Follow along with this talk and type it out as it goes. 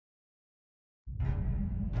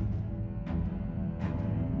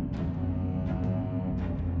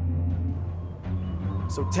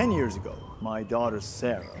So 10 years ago, my daughter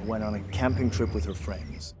Sarah went on a camping trip with her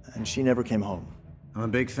friends, and she never came home. I'm a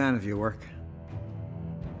big fan of your work.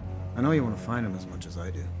 I know you want to find him as much as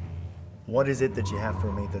I do. What is it that you have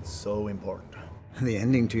for me that's so important? The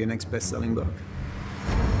ending to your next best-selling book.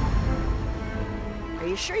 Are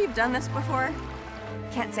you sure you've done this before?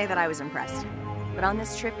 Can't say that I was impressed. But on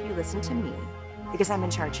this trip, you listened to me. Because I'm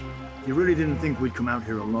in charge. You really didn't think we'd come out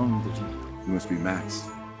here alone, did you? You must be Max.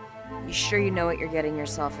 You sure you know what you're getting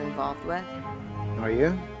yourself involved with? Are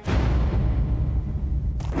you?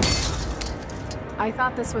 I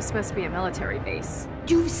thought this was supposed to be a military base.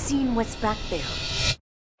 You've seen what's back there.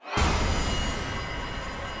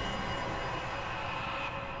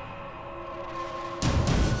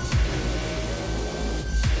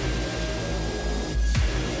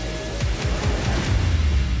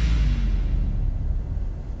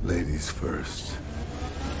 Ladies first.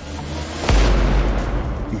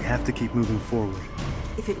 We have to keep moving forward.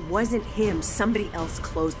 If it wasn't him, somebody else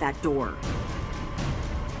closed that door.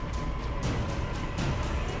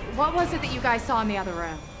 What was it that you guys saw in the other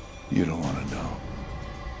room? You don't want to know.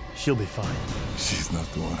 She'll be fine. She's not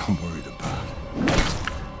the one I'm worried about.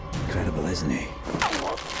 Incredible, isn't he?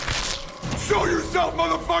 Show yourself,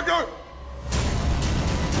 motherfucker!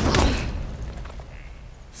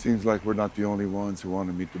 Seems like we're not the only ones who want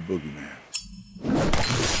to meet the boogeyman.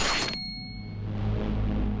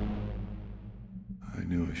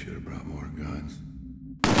 I knew I should have brought more guns.